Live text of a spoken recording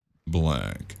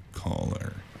Black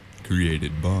Collar,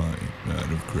 created by out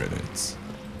of credits.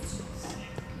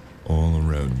 All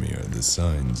around me are the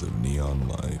signs of neon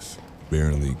life,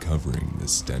 barely covering the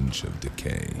stench of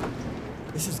decay.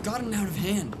 This has gotten out of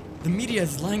hand. The media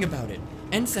is lying about it.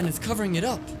 Ensign is covering it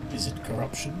up. Is it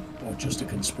corruption or just a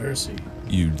conspiracy?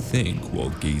 You'd think, while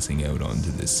gazing out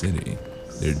onto the city,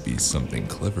 there'd be something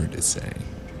clever to say.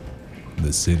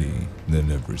 The city that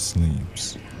never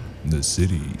sleeps. The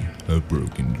city of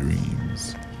broken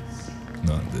dreams.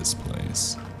 Not this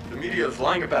place. The media is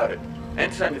lying about it.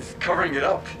 Ensign is covering it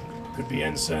up. Could be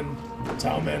Ensign,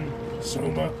 Taumen,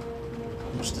 Soma.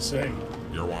 Who's to say?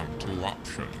 You want two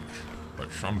options,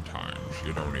 but sometimes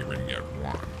you don't even get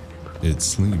one. It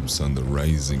sleeps on the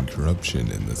rising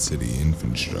corruption in the city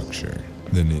infrastructure.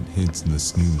 Then it hits the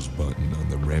snooze button on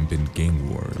the rampant gang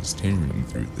wars tearing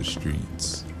through the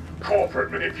streets.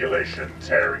 Corporate manipulation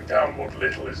tearing down what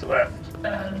little is left.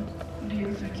 And do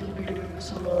you think you'll be doing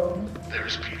this alone?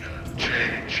 There's been a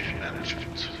change in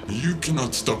management. You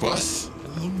cannot stop us.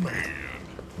 The man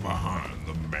behind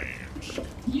the mask.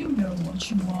 You know what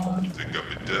you want. Think of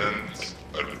it done.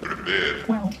 I'm prepared.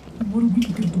 Well, what are we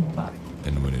gonna do about it?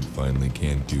 And when it finally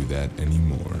can't do that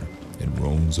anymore, it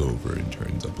rolls over and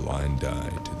turns a blind eye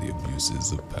to the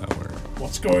abuses of power.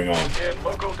 What's going on? In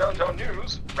local downtown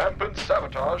news, rampant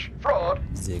sabotage, fraud.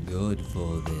 The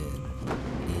Godfather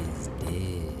is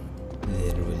dead.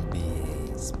 There will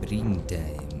be a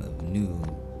springtime of new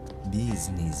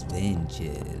business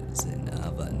ventures and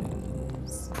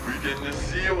avenues. We can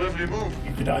seal every move.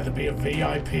 You could either be a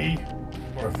VIP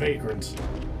or a vagrant,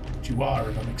 but you are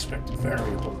an unexpected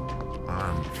variable.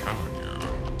 I'm telling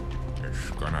you, it's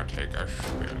gonna take a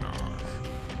spin off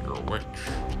your witch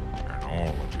and all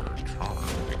of your charm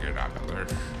to get out of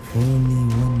this.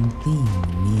 Only one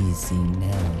thing missing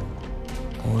now.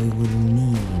 I will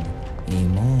need a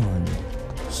man.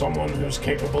 Someone who's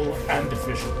capable and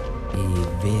efficient. A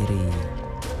very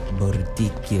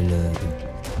particular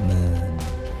man.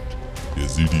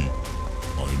 S.E.T,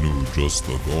 I know just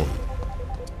the guy.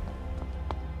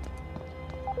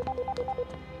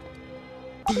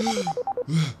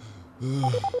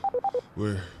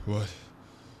 Where? What?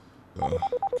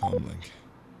 Comlink.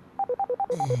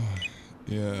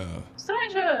 Yeah.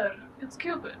 Stranger! It's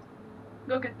Cupid.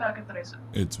 Go get packet tracer.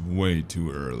 It's way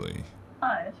too early.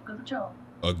 I've got a job.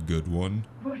 A good one?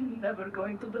 We're never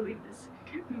going to believe this.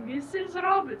 Mrs.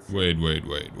 Robertson. Wait.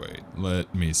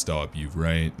 Let me stop you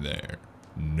right there.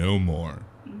 No more.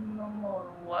 No more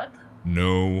what?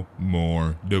 No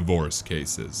more divorce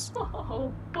cases.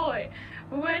 Oh boy.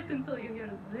 Wait until you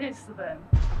hear this then.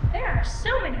 There are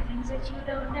so many things that you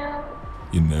don't know.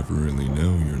 You never really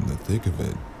know you're in the thick of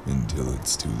it until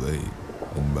it's too late.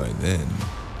 And by then,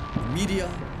 The media,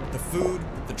 the food,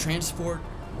 the transport,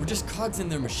 we're just cogs in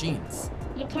their machines.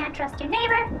 You can't trust your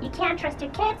neighbor, you can't trust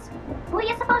your kids. Who are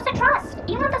you supposed to trust?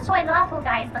 Even the soy lawful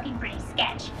guy is looking pretty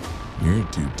sketch. you're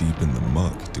too deep in the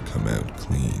muck to come out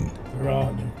clean. There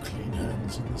are no clean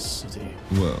hands in this city.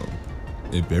 Well,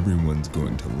 if everyone's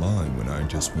going to lie when I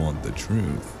just want the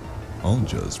truth, I'll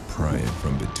just pry it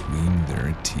from between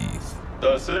their teeth.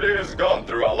 The city has gone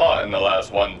through a lot in the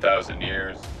last 1,000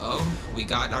 years. Oh, we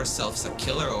got ourselves a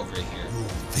killer over here. You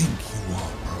think you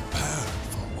are prepared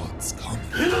for what's coming?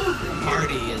 The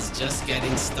party is just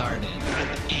getting started.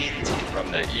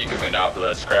 From the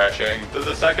Egomenopolis crashing to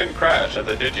the second crash of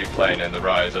the Digiplane and the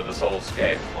rise of the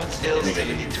Soulscape. What else do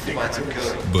you need to find a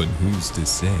girl? But who's to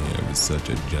say I was such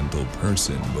a gentle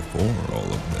person before all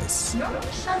of this? You're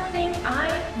something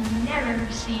I've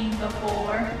never seen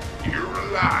before. You're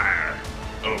a liar.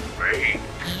 A fake.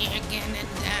 You're gonna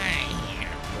die here,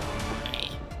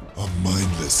 boy. A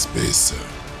mindless spacer,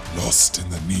 lost in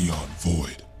the neon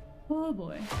void. Oh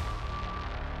boy.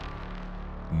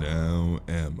 Now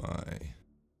am I.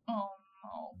 Oh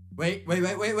no. Wait.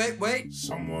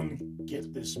 Someone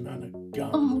get this man a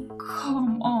gun. Oh,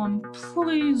 come on.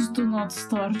 Please do not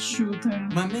start shooting.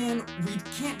 My man, we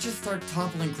can't just start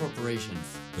toppling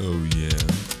corporations. Oh yeah?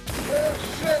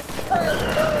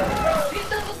 He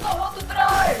doesn't know how to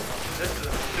drive! This is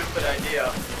a stupid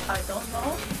idea. I don't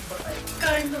know, but I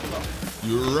kind of love it.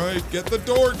 You're right, get the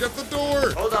door!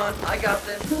 Hold on, I got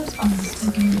this. Those odds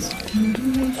against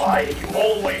radiation. Why are you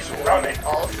always running?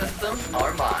 All systems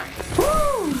are mine.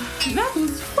 Woo! That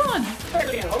was fun!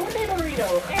 Hey,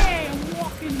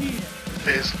 walk in here.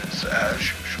 Business as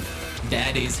usual.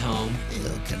 Daddy's home.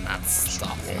 You cannot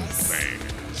stop us.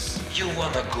 You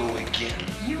wanna go again?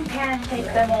 You can take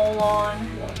them all on.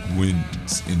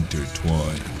 Winds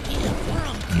intertwine.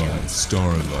 My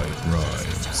starlight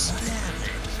rise.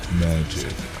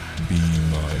 Magic, be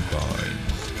my bind.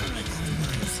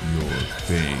 Your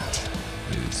fate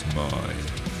is my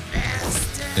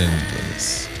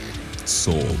endless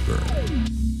soul burn.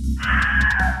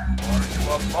 Are you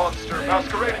a monster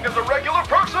masquerading as a regular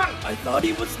person? I thought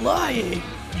he was lying.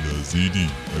 S.E.T,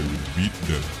 I will beat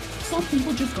them. Some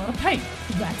people just gotta pay.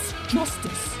 That's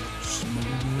justice.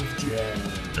 Smooth jazz.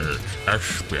 It's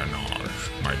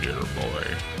espionage, my dear boy.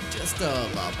 Just a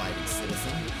law-abiding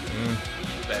citizen.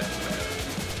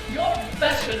 You're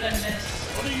better than this.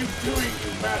 What are you doing,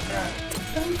 you madman?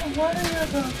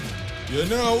 Whatever. You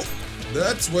know,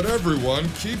 that's what everyone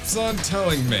keeps on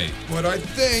telling me. But I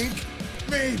think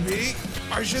maybe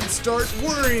I should start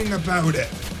worrying about it.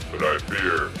 But I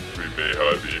fear we may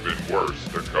have even worse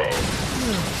to come.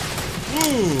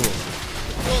 Ooh,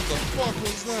 what the fuck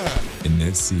was that? An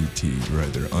S.E.T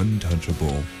rather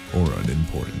untouchable or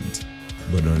unimportant.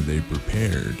 But are they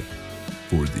prepared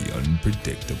for the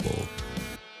unpredictable?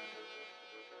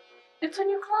 It's a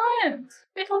new client.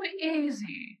 It'll be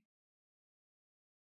easy.